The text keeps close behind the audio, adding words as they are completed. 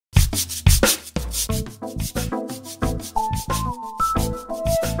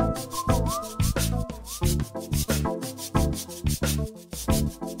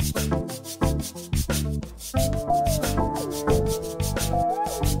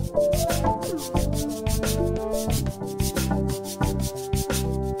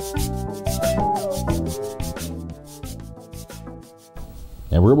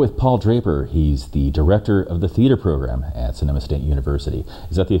We're with Paul Draper. He's the director of the theater program at Sonoma State University.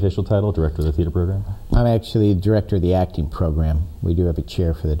 Is that the official title, director of the theater program? I'm actually director of the acting program. We do have a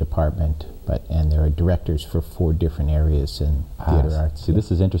chair for the department, and there are directors for 4 different areas in theater arts. See,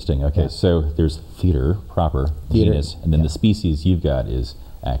 this is interesting. Okay, so there's theater proper, genus, and then the species you've got is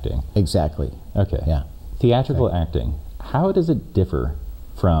acting. Exactly. Okay. Yeah. Theatrical acting, how does it differ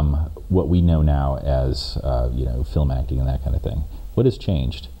from what we know now as film acting and that kind of thing? What has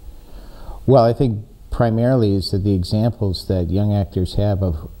changed? Well, I think primarily is that the examples that young actors have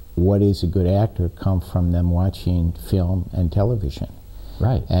of what is a good actor come from them watching film and television.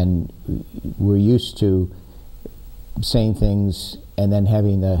 Right. And we're used to saying things and then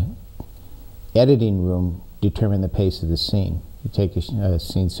having the editing room determine the pace of the scene. You take a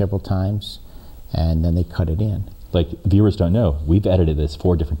scene several times and then they cut it in. Like, viewers don't know, we've edited this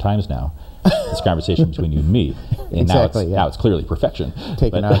 4 different times now. This conversation between you and me, and exactly, now it's clearly perfection.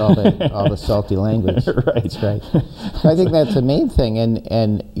 Taking out all the salty language. Right. That's right. I think that's the main thing.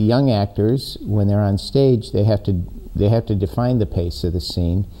 And young actors, when they're on stage, they have to define the pace of the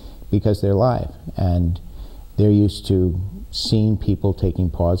scene because they're live, and they're used to seeing people taking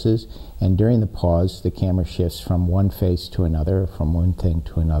pauses. And during the pause, the camera shifts from one face to another, from one thing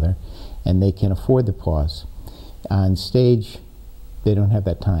to another, and they can afford the pause. On stage, they don't have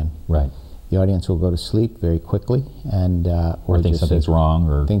that time. Right. The audience will go to sleep very quickly, and or think something's wrong,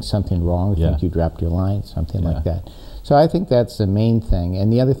 or think something wrong, think you dropped your line, something like that. So I think that's the main thing.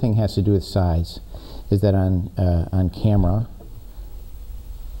 And the other thing has to do with size, is that on camera,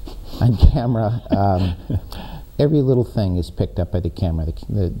 every little thing is picked up by the camera.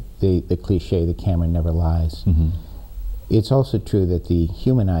 The cliche, the camera never lies. Mm-hmm. It's also true that the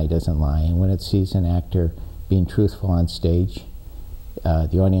human eye doesn't lie, and when it sees an actor being truthful on stage,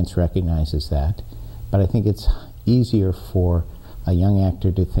 the audience recognizes that. But I think it's easier for a young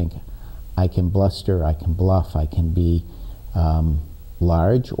actor to think, I can bluster, I can bluff, I can be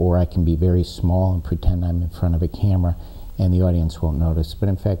large, or I can be very small and pretend I'm in front of a camera, and the audience won't notice. But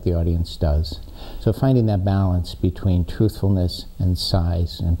in fact, the audience does. So finding that balance between truthfulness and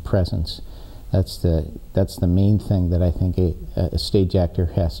size and presence, that's the main thing that I think a stage actor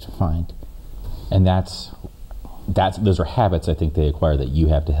has to find. And those are habits I think they acquire that you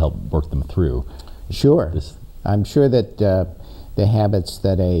have to help work them through. Sure. I'm sure that the habits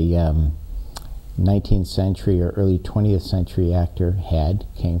that a 19th century or early 20th century actor had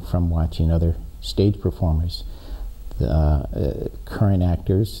came from watching other stage performers. The current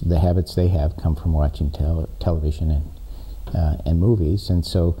actors, the habits they have come from watching television and movies, and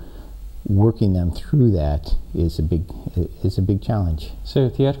so working them through that is a big challenge. So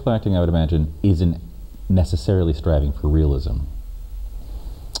theatrical acting, I would imagine, isn't necessarily striving for realism.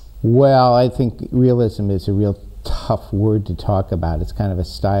 Well, I think realism is a real tough word to talk about. It's kind of a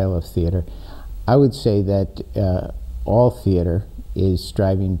style of theater. I would say that all theater is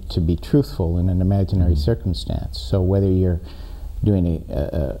striving to be truthful in an imaginary circumstance. So whether you're doing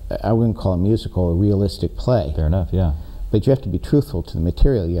I wouldn't call a musical a realistic play. Fair enough, yeah. But you have to be truthful to the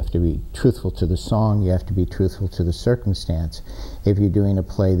material. You have to be truthful to the song. You have to be truthful to the circumstance. If you're doing a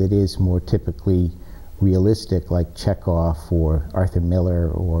play that is more typically realistic, like Chekhov or Arthur Miller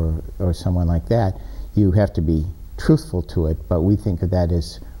or someone like that, you have to be truthful to it, but we think of that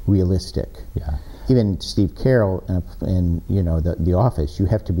as realistic. Yeah. Even Steve Carell in The Office, you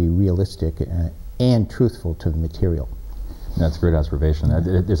have to be realistic and truthful to the material. That's a great observation.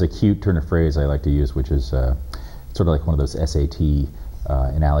 There's a cute turn of phrase I like to use, which is sort of like one of those SAT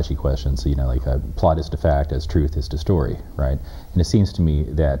analogy questions. So, like plot is to fact as truth is to story, right? And it seems to me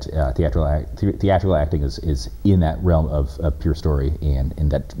that theatrical acting is in that realm of pure story,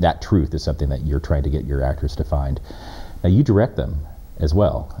 and that truth is something that you're trying to get your actors to find. Now, you direct them as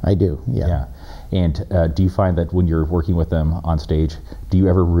well. I do, yeah. And do you find that when you're working with them on stage, do you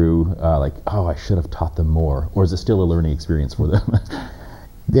ever rue, like, oh, I should have taught them more? Or is it still a learning experience for them?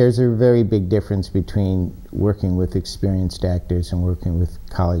 There's a very big difference between working with experienced actors and working with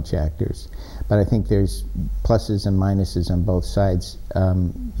college actors. But I think there's pluses and minuses on both sides.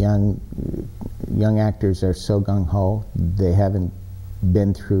 Young actors are so gung-ho. They haven't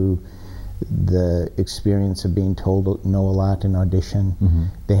been through the experience of being told no a lot in audition. Mm-hmm.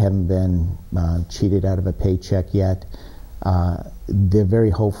 They haven't been cheated out of a paycheck yet. They're very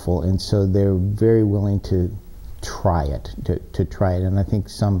hopeful, and so they're very willing to try it, and I think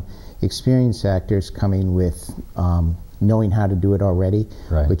some experienced actors coming with knowing how to do it already,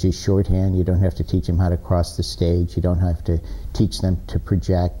 right, which is shorthand. You don't have to teach them how to cross the stage. You don't have to teach them to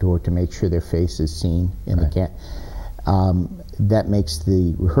project or to make sure their face is seen in right, the that makes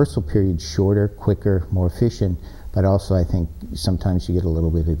the rehearsal period shorter, quicker, more efficient, but also I think sometimes you get a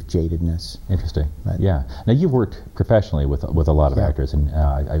little bit of jadedness. Interesting. Yeah. Now you've worked professionally with a lot of actors, and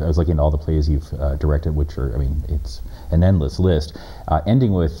I was looking at all the plays you've directed, which are, I mean, it's an endless list,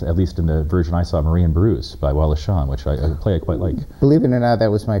 ending with, at least in the version I saw, Marie and Bruce by Wallace Shawn, which a play I quite like. Believe it or not, that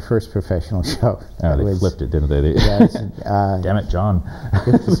was my first professional show. Oh, they flipped it, didn't they? Damn it, John.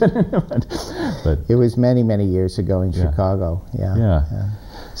 But it was many, many years ago in Chicago. Yeah.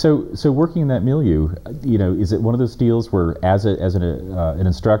 So working in that milieu, you know, is it one of those deals where, as an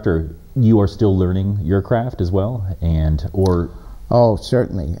instructor, you are still learning your craft as well, or? Oh,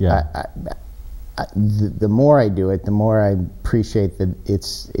 certainly. Yeah. The more I do it, the more I appreciate that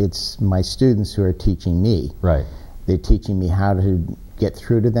it's my students who are teaching me. Right. They're teaching me how to get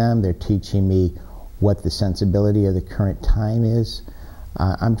through to them. They're teaching me what the sensibility of the current time is.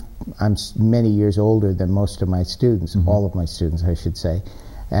 I'm many years older than most of my students, all of my students, I should say,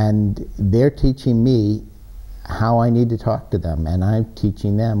 and they're teaching me how I need to talk to them, and I'm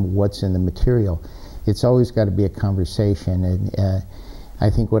teaching them what's in the material. It's always got to be a conversation, and I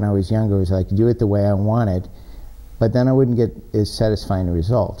think when I was younger, it was like, do it the way I wanted, but then I wouldn't get as satisfying a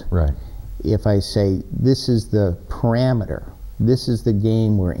result. Right. If I say, this is the parameter, this is the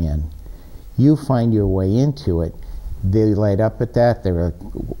game we're in, you find your way into it, they light up at that, they're like,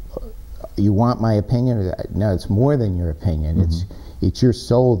 you want my opinion? No, it's more than your opinion. It's your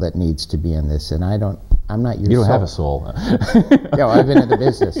soul that needs to be in this, and I'm not your soul. You don't have a soul. No, I've been in the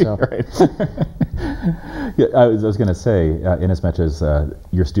business, so. Yeah, I was going to say, in as much as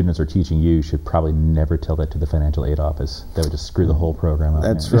your students are teaching you, you should probably never tell that to the financial aid office. That would just screw the whole program up.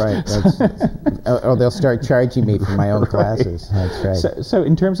 That's right. Or they'll start charging me for my own classes. That's right. So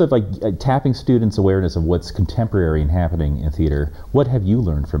in terms of like tapping students' awareness of what's contemporary and happening in theater, what have you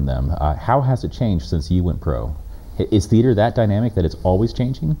learned from them? How has it changed since you went pro? Is theater that dynamic that it's always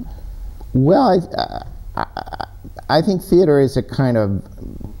changing? Well, I think theater is a kind of,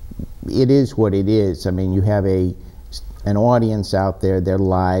 it is what it is. I mean, you have an audience out there, they're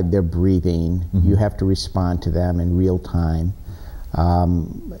live, they're breathing, you have to respond to them in real time.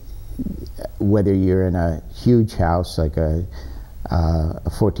 Whether you're in a huge house, like a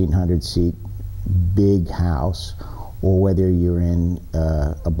 1,400 seat big house, or whether you're in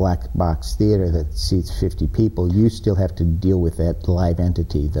a black box theater that seats 50 people, you still have to deal with that live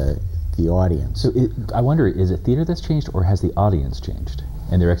entity, the audience. So I wonder, is it theater that's changed, or has the audience changed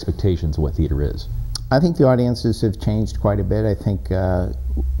and their expectations of what theater is? I think the audiences have changed quite a bit. I think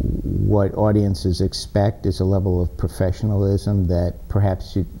what audiences expect is a level of professionalism that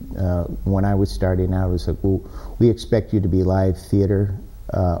perhaps when I was starting out, it was like, well, we expect you to be live theater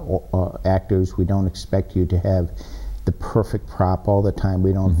actors. We don't expect you to have the perfect prop all the time.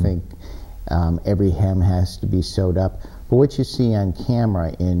 We don't think every hem has to be sewed up. But what you see on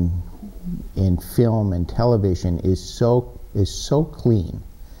camera in film and television is so clean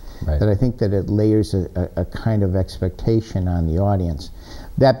that I think that it layers a kind of expectation on the audience.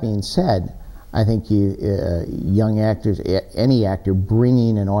 That being said, I think young actors, any actor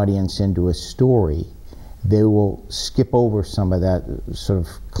bringing an audience into a story, they will skip over some of that sort of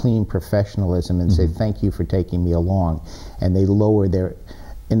clean professionalism and say, thank you for taking me along. And they lower their,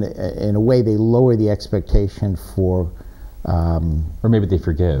 in a way, they lower the expectation for... or maybe they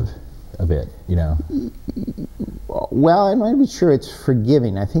forgive a bit, you know? Well, I'm not even sure it's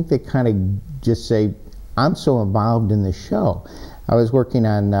forgiving. I think they kind of just say, I'm so involved in the show. I was working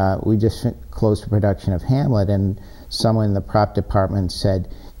on, we just closed a production of Hamlet, and someone in the prop department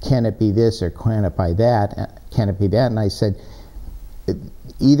said, can it be this or can it be that? Can it be that? And I said,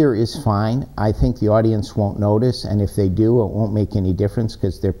 either is fine. I think the audience won't notice, and if they do, it won't make any difference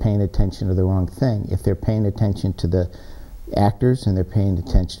because they're paying attention to the wrong thing. If they're paying attention to the actors and they're paying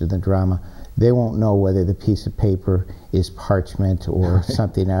attention to the drama, they won't know whether the piece of paper is parchment or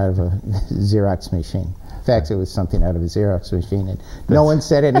something out of a Xerox machine. In fact, it was something out of a Xerox machine, and no one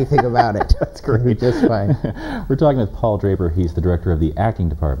said anything about it. That's great. Just fine. We're talking with Paul Draper. He's the director of the acting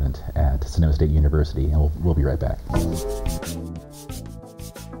department at Sonoma State University, and we'll be right back.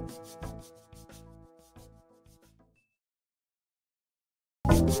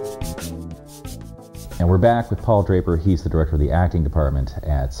 And we're back with Paul Draper. He's the director of the acting department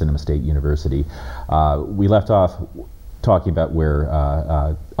at Sonoma State University. We left off talking about where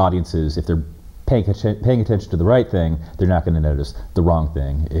audiences, if they're paying attention to the right thing, they're not going to notice the wrong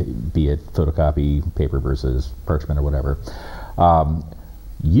thing, be it photocopy, paper versus parchment or whatever.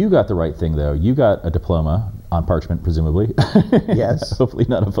 You got the right thing, though. You got a diploma on parchment, presumably. Yes. Hopefully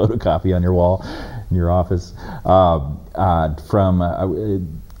not a photocopy on your wall in your office.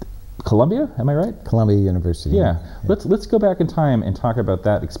 Columbia, am I right? Columbia University. Yeah. Let's go back in time and talk about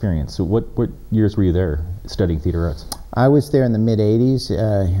that experience. So what years were you there studying theater arts? I was there in the mid-'80s.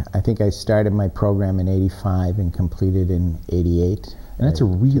 I think I started my program in '85 and completed in '88. And that's a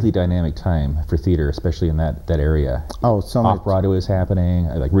really dynamic time for theater, especially in that area. Oh, so much. Off-Broadway was happening,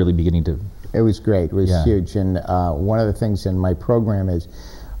 like really beginning to... It was great. It was huge. And one of the things in my program is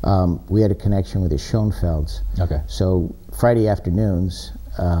we had a connection with the Schoenfelds. Okay. So Friday afternoons,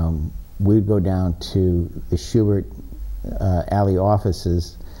 we'd go down to the Schubert Alley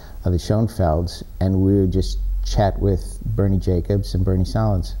offices of the Schoenfelds, and we would just chat with Bernie Jacobs and Bernie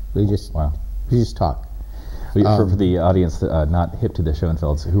Sahlins. We just talk. For the audience not hip to the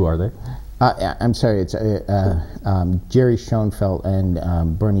Schoenfelds, who are they? I'm sorry, it's Jerry Schoenfeld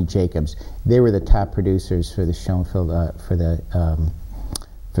and Bernie Jacobs. They were the top producers for the Schoenfeld for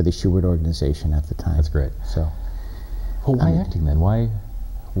the Schubert organization at the time. That's great. So, well, why acting then? Why?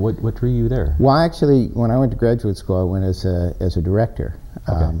 What drew you there? Well, actually, when I went to graduate school, I went as a director,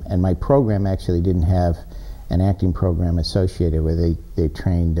 and my program actually didn't have an acting program associated with it. They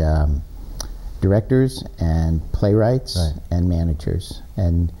trained directors and playwrights and managers.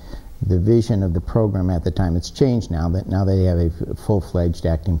 And the vision of the program at the time, it's changed now, that now they have a full-fledged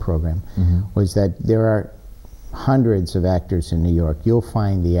acting program, was that there are hundreds of actors in New York. You'll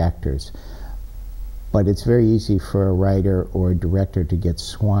find the actors. But it's very easy for a writer or a director to get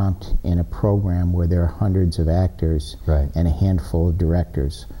swamped in a program where there are hundreds of actors and a handful of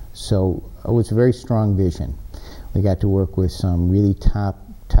directors. So it was a very strong vision. We got to work with some really top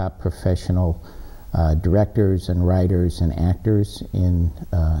professional directors and writers and actors in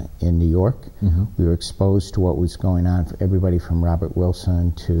New York. We were exposed to what was going on, for everybody from Robert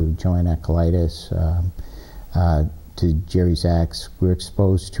Wilson to Joanne Akelitis, to Jerry Zaks. We were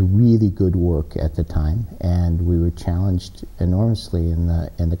exposed to really good work at the time, and we were challenged enormously in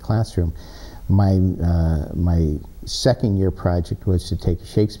the classroom. My second year project was to take a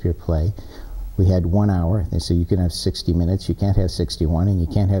Shakespeare play. We had 1 hour. They said you can have 60 minutes, you can't have 61, and you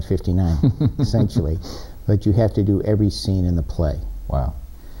can't have 59, essentially. But you have to do every scene in the play. Wow.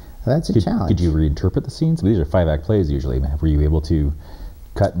 That's a challenge. Could you reinterpret the scenes? These are 5-act plays usually. Were you able to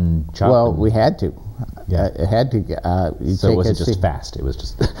cut and chop? Well, we had to. It had to. So it wasn't just fast. It was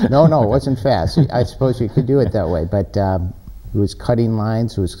just. No, it wasn't fast. I suppose you could do it that way, but it was cutting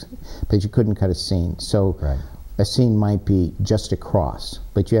lines. But you couldn't cut a scene. So a scene might be just a cross,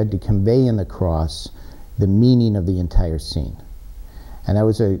 but you had to convey in the cross the meaning of the entire scene, and that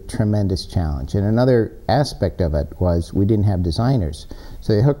was a tremendous challenge. And another aspect of it was we didn't have designers.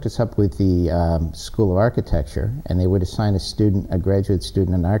 So they hooked us up with the School of Architecture, and they would assign a graduate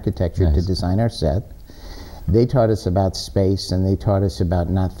student in architecture to design our set. They taught us about space, and they taught us about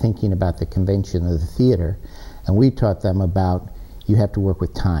not thinking about the convention of the theater, and we taught them about you have to work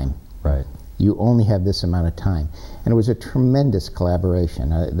with time. Right. You only have this amount of time. And it was a tremendous collaboration,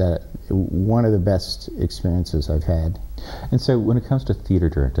 one of the best experiences I've had. And so when it comes to theater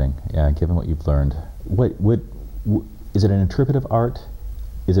directing, given what you've learned, is it an interpretive art?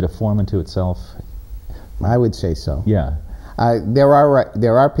 Is it a form unto itself? I would say so. Yeah. There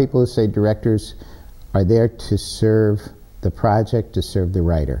are people who say directors are there to serve the project, to serve the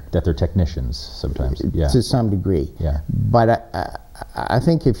writer. That they're technicians sometimes. Yeah. To some degree. Yeah. But I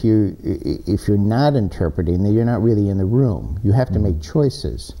think if you're not interpreting, then you're not really in the room. You have to make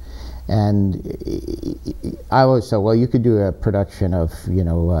choices. And I always say, well, you could do a production of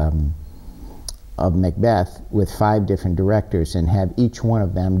Macbeth with 5 different directors and have each one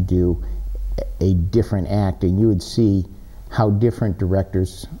of them do a different act, and you would see how different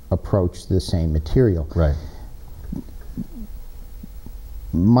directors approach the same material. Right.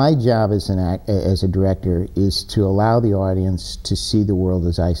 My job as a director is to allow the audience to see the world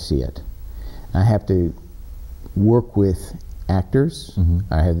as I see it. I have to work with actors,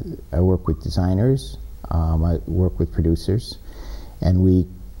 I work with designers, I work with producers, and we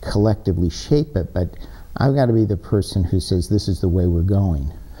collectively shape it, but I've got to be the person who says this is the way we're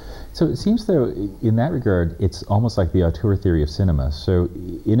going. So it seems though, in that regard, it's almost like the auteur theory of cinema. So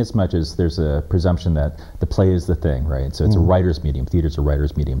in as much as there's a presumption that the play is the thing, right? So it's a writer's medium, theater's a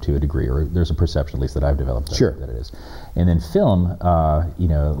writer's medium to a degree, or there's a perception, at least that I've developed, that it is. And then film,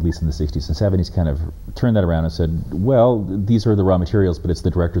 at least in the 60s and 70s, kind of turned that around and said, well, these are the raw materials, but it's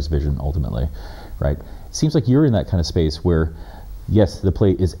the director's vision ultimately, right? It seems like you're in that kind of space where, yes, the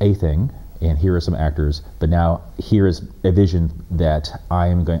play is a thing, and here are some actors, but now here is a vision that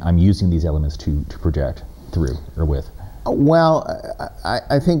I'm using these elements to project through or with. Well,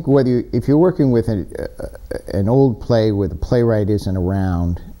 I think if you're working with an old play where the playwright isn't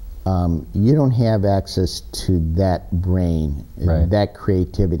around, you don't have access to that brain, Right. that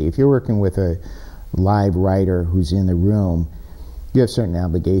creativity. If you're working with a live writer who's in the room, you have certain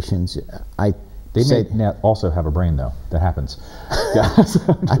obligations. They may also have a brain, though. That happens.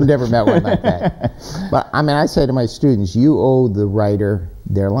 I've never met one like that. But I mean, I say to my students, you owe the writer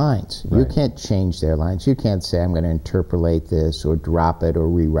their lines. Right. You can't change their lines. You can't say, I'm going to interpolate this or drop it or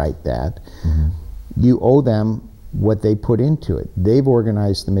rewrite that. Mm-hmm. You owe them what they put into it. They've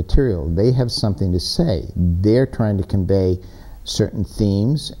organized the material. They have something to say. They're trying to convey certain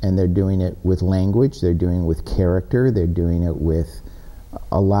themes, and they're doing it with language, they're doing it with character, they're doing it with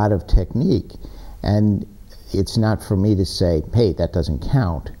a lot of technique. And it's not for me to say, hey, that doesn't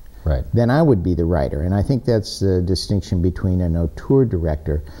count. Right. Then I would be the writer. And I think that's the distinction between an auteur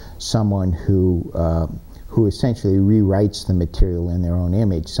director, someone who essentially rewrites the material in their own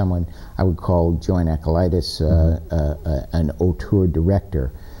image. Someone I would call Joan Acolytis an auteur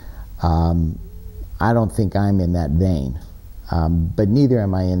director. I don't think I'm in that vein. But neither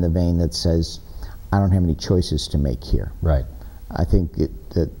am I in the vein that says, I don't have any choices to make here. Right. I think that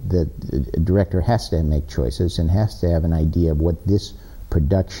the director has to make choices and has to have an idea of what this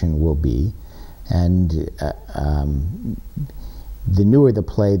production will be. And the newer the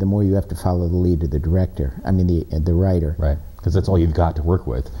play, the more you have to follow the lead of the director. I mean, the writer. Right. Because that's all you've got to work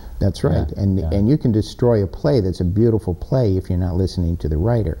with. That's right. Yeah. And you can destroy a play that's a beautiful play if you're not listening to the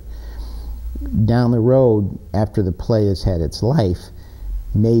writer. Down the road, after the play has had its life,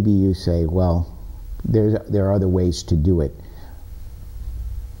 maybe you say, well, there are other ways to do it.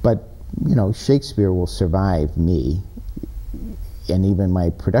 But, you know, Shakespeare will survive me, and even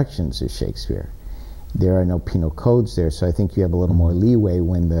my productions of Shakespeare. There are no penal codes there, so I think you have a little more leeway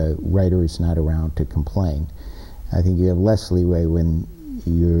when the writer is not around to complain. I think you have less leeway when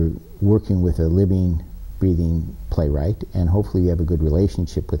you're working with a living, breathing playwright, and hopefully you have a good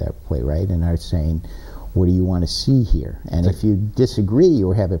relationship with that playwright and are saying, what do you want to see here? And if you disagree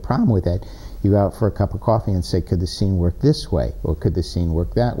or have a problem with that, you go out for a cup of coffee and say, could the scene work this way? Or could the scene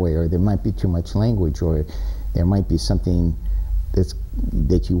work that way? Or there might be too much language, or there might be something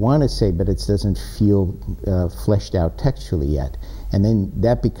that you want to say, but it doesn't feel fleshed out textually yet. And then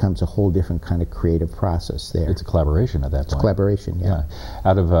that becomes a whole different kind of creative process there. It's a collaboration at that point. It's collaboration, yeah.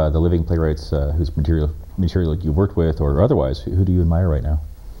 Out of the living playwrights whose material you've worked with or otherwise, who do you admire right now?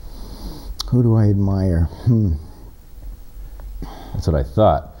 Who do I admire? That's what I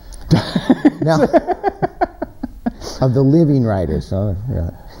thought. Now, of the living writers, yeah.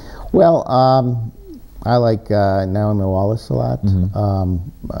 Well, I like Naomi Wallace a lot.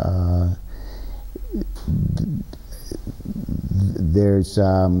 There's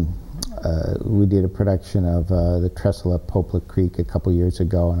we did a production of the Trestle at Poplar Creek a couple years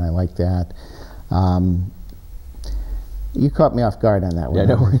ago, and I like that. You caught me off guard on that one.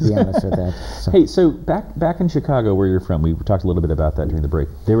 Yeah, no worries. To be honest with that. So. Hey, so back in Chicago, where you're from, we talked a little bit about that during the break.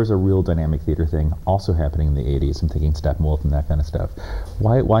 There was a real dynamic theater thing also happening in the 80s. I'm thinking Steppenwolf and that kind of stuff.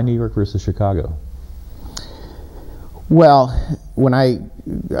 Why New York versus Chicago? Well, when I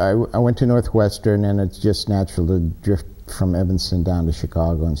went to Northwestern, and it's just natural to drift from Evanston down to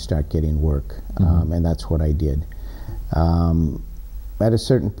Chicago and start getting work, and that's what I did. At a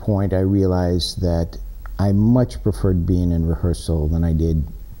certain point, I realized that I much preferred being in rehearsal than I did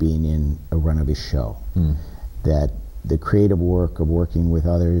being in a run of a show. That the creative work of working with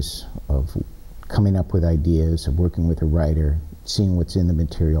others, of coming up with ideas, of working with a writer, seeing what's in the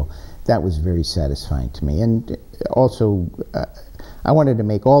material, that was very satisfying to me. And also, I wanted to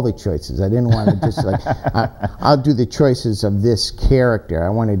make all the choices. I didn't want to just like, I'll do the choices of this character. I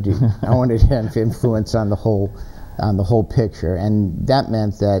wanted to have influence on the whole picture, and that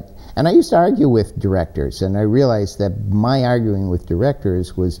meant that. And I used to argue with directors, and I realized that my arguing with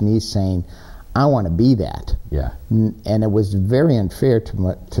directors was me saying, I want to be that. Yeah. And it was very unfair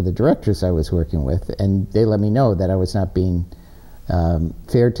to the directors I was working with, and they let me know that I was not being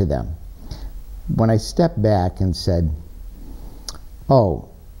fair to them. When I stepped back and said, I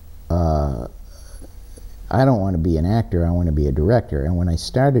don't want to be an actor, I want to be a director. And when I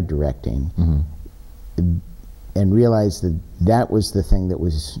started directing, and realized that that was the thing that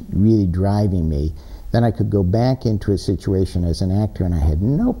was really driving me, then I could go back into a situation as an actor, and I had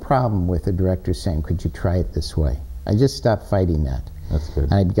no problem with the director saying, could you try it this way? I just stopped fighting that. That's good.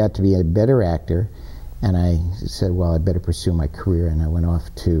 I got to be a better actor, and I said, well, I better pursue my career, and I went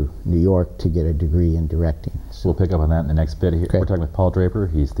off to New York to get a degree in directing. So we'll pick up on that in the next bit. Okay. We're talking with Paul Draper.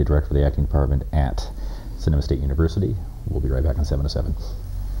 He's the director of the acting department at Sonoma State University. We'll be right back on 7 to 7.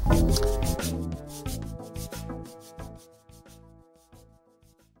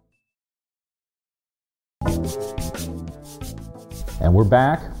 And we're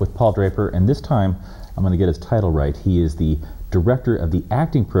back with Paul Draper, and this time I'm going to get his title right. He is the director of the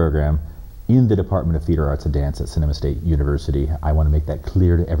acting program in the Department of Theater Arts and Dance at Sonoma State University. I want to make that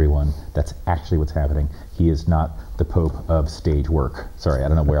clear to everyone. That's actually what's happening. He is not the Pope of stage work. Sorry, I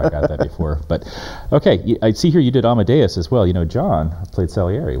don't know where I got that before. But okay, I see here you did Amadeus as well. You know, John played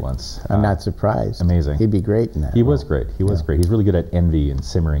Salieri once. I'm not surprised. Amazing. He'd be great in that. He was great. He was great. He's really good at envy and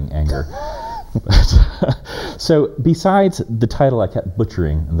simmering anger. So besides the title I kept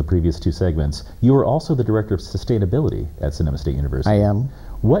butchering in the previous two segments, you are also the director of sustainability at Sonoma State University. I am.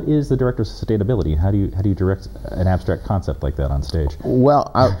 What is the director of sustainability, and how do you direct an abstract concept like that on stage?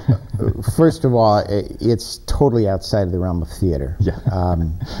 Well, first of all, it's totally outside of the realm of theater. Yeah.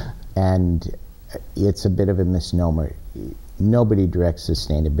 And it's a bit of a misnomer. Nobody directs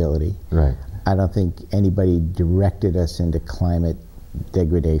sustainability. Right. I don't think anybody directed us into climate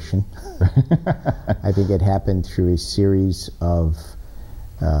degradation. I think it happened through a series of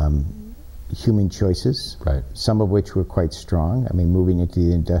human choices, right, some of which were quite strong. I mean, moving into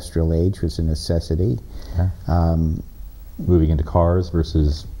the industrial age was a necessity. Yeah. Moving into cars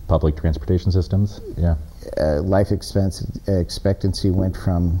versus public transportation systems. Yeah. Life expectancy went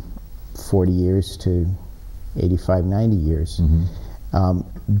from 40 years to 85, 90 years,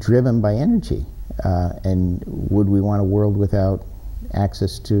 driven by energy. And would we want a world without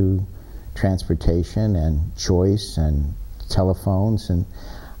access to transportation and choice and telephones? And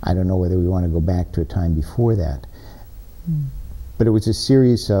I don't know whether we want to go back to a time before that. But it was a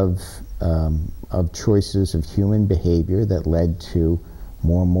series of choices of human behavior that led to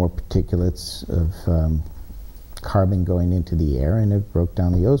more and more particulates of carbon going into the air, and it broke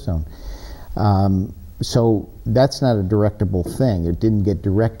down the ozone. So that's not a directable thing. It didn't get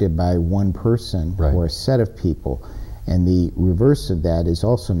directed by one person, right, or a set of people. And the reverse of that is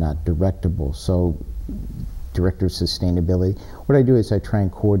also not directable. So director of sustainability, what I do is I try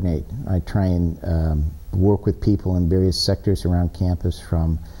and coordinate. I try and work with people in various sectors around campus,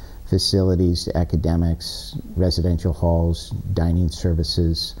 from facilities to academics, residential halls, dining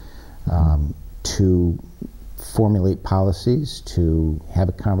services, to formulate policies, to have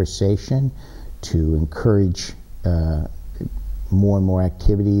a conversation, to encourage more and more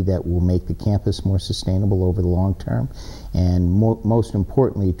activity that will make the campus more sustainable over the long term, and most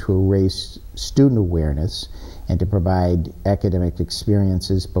importantly, to raise student awareness and to provide academic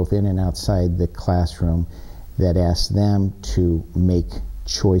experiences both in and outside the classroom that ask them to make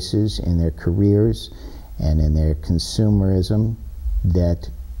choices in their careers and in their consumerism that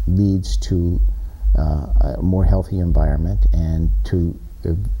leads to a more healthy environment, and to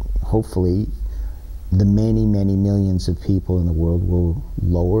hopefully the many, many millions of people in the world will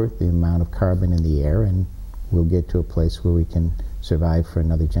lower the amount of carbon in the air, and we'll get to a place where we can survive for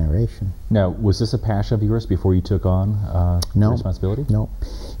another generation. Now, was this a passion of yours before you took on the responsibility? No.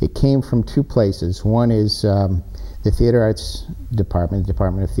 It came from two places. One is the Theater Arts Department, the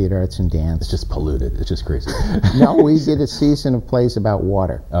Department of Theater Arts and Dance. It's just polluted. It's just crazy. No, we did a season of plays about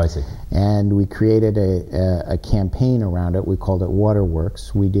water. Oh, I see. And we created a campaign around it. We called it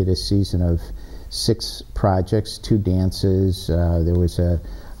Waterworks. We did a season of 6 projects, 2 dances. There was a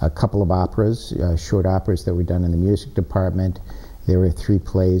couple of operas, short operas that were done in the music department. There were 3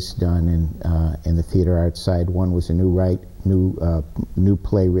 plays done in the theater arts side. One was a new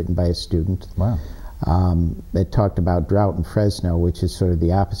play written by a student. Wow. That talked about drought in Fresno, which is sort of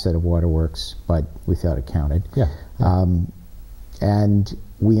the opposite of Waterworks, but we thought it counted. Yeah. And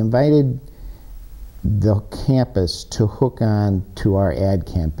we invited the campus to hook on to our ad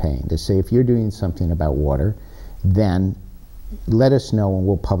campaign, to say, if you're doing something about water, then let us know and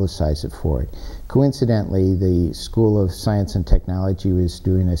we'll publicize it for it. Coincidentally, the School of Science and Technology was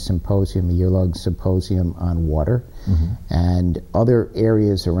doing a symposium, a year-long symposium on water, and other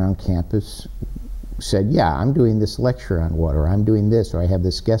areas around campus said, yeah, I'm doing this lecture on water, I'm doing this, or I have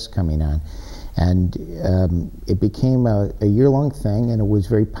this guest coming on. And it became a year-long thing, and it was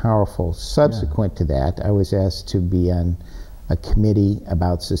very powerful. Subsequent to that, I was asked to be on a committee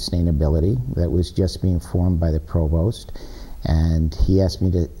about sustainability that was just being formed by the provost, and he asked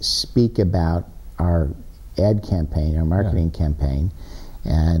me to speak about our ad campaign, our marketing campaign,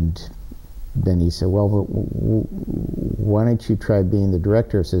 and then he said, well, why don't you try being the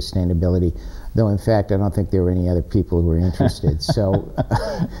director of sustainability? Though, in fact, I don't think there were any other people who were interested. So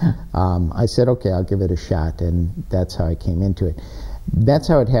I said, okay, I'll give it a shot, and that's how I came into it. That's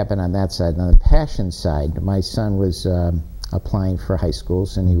how it happened on that side. On the passion side, my son was applying for high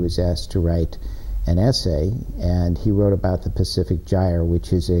schools, and he was asked to write an essay, and he wrote about the Pacific Gyre,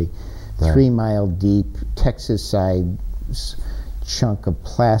 which is a 3-mile deep Texas side chunk of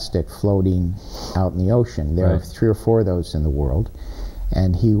plastic floating out in the ocean. There are 3 or 4 of those in the world,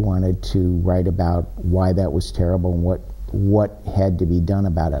 and he wanted to write about why that was terrible and what had to be done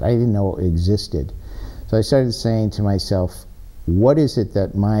about it. I didn't know it existed. So I started saying to myself, what is it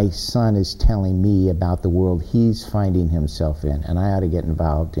that my son is telling me about the world he's finding himself in? And I ought to get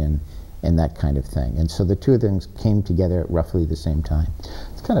involved in that kind of thing. And so the two of them came together at roughly the same time.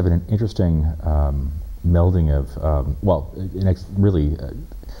 It's kind of an interesting melding of, really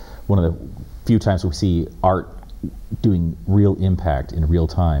one of the few times we see art doing real impact in real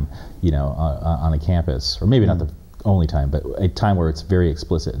time, on a campus, or maybe not the only time, but a time where it's very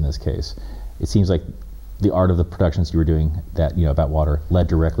explicit in this case. It seems like the art of the productions you were doing that, about water led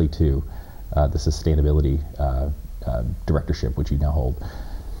directly to the sustainability directorship, which you now hold.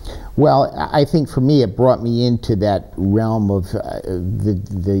 Well, I think for me it brought me into that realm of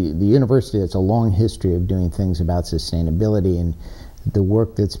the university has a long history of doing things about sustainability, and the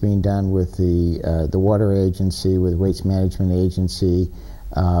work that's being done with the water agency, with waste management agency.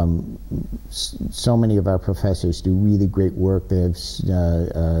 So many of our professors do really great work. They have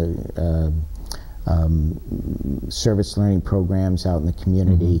service learning programs out in the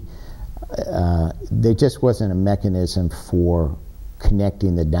community. There just wasn't a mechanism for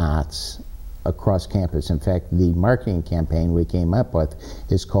connecting the dots across campus. In fact, the marketing campaign we came up with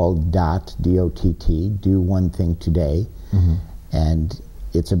is called DOTT, D-O-T-T, Do One Thing Today, and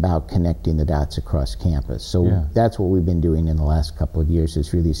it's about connecting the dots across campus. So that's what we've been doing in the last couple of years,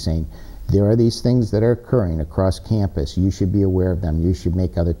 is really saying there are these things that are occurring across campus. You should be aware of them. You should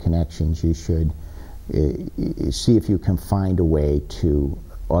make other connections. You should see if you can find a way to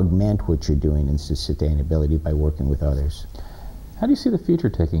augment what you're doing in sustainability by working with others. How do you see the future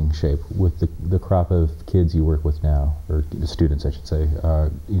taking shape with the crop of kids you work with now, or students, I should say?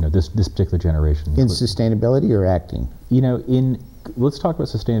 This particular generation. In sustainability or acting? Let's talk about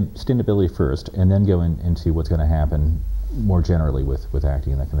sustainability first, and then go into what's going to happen more generally with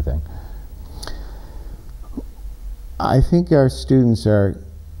acting and that kind of thing. I think our students are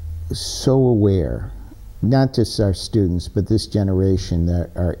so aware, not just our students, but this generation that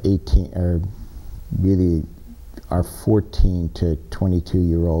are 14 to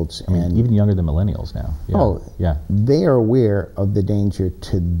 22-year-olds. And even younger than millennials now. They are aware of the danger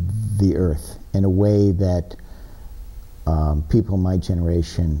to the earth in a way that people in my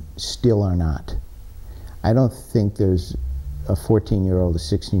generation still are not. I don't think there's a 14-year-old, a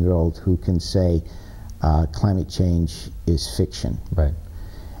 16-year-old who can say climate change is fiction. Right.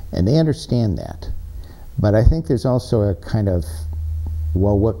 And they understand that. But I think there's also a kind of,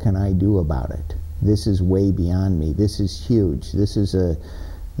 well, what can I do about it? This is way beyond me. This is huge. This is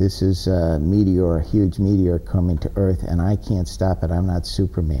a meteor, a huge meteor coming to Earth, and I can't stop it. I'm not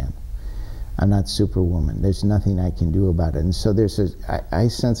Superman. I'm not Superwoman. There's nothing I can do about it. And so I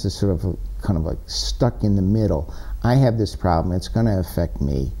sense a sort of kind of like stuck in the middle. I have this problem. It's going to affect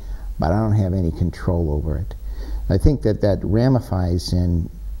me, but I don't have any control over it. I think that ramifies in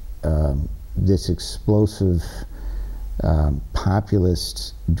this explosive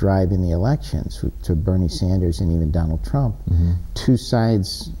populist drive in the elections to Bernie Sanders and even Donald Trump. Two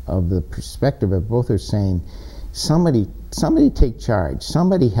sides of the perspective of both are saying, somebody take charge,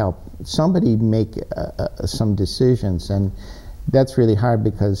 somebody help, somebody make some decisions. And that's really hard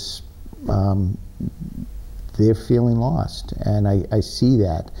because they're feeling lost, and I see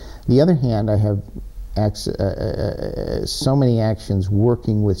that. On the other hand, I have so many actions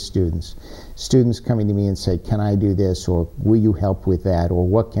working with students. Students coming to me and say, can I do this, or will you help with that, or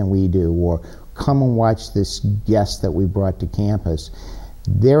what can we do, or come and watch this guest that we brought to campus.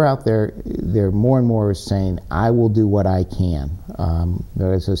 They're out there, they're more and more saying, I will do what I can. There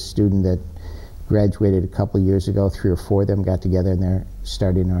was a student that graduated a couple of years ago, 3 or 4 of them got together and they're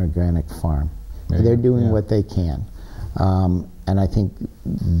starting an organic farm. They're doing what they can. And I think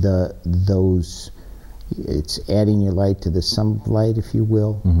it's adding your light to the sunlight, if you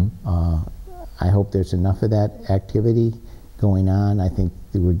will. I hope there's enough of that activity going on. I think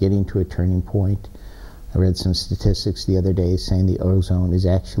that we're getting to a turning point. I read some statistics the other day saying the ozone is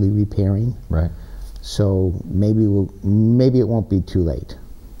actually repairing. Right. So maybe it won't be too late.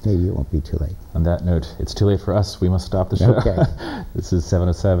 Maybe it won't be too late. On that note, it's too late for us. We must stop the show. Okay. This is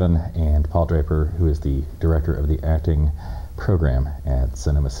 707, and Paul Draper, who is the director of the acting program at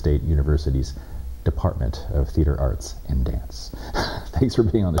Sonoma State University's Department of Theater Arts and Dance. Thanks for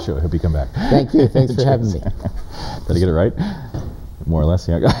being on the show. I hope you come back. Thank you. Thanks for having me. Did I get it right? More or less,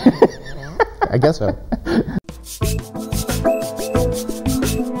 yeah. I guess so.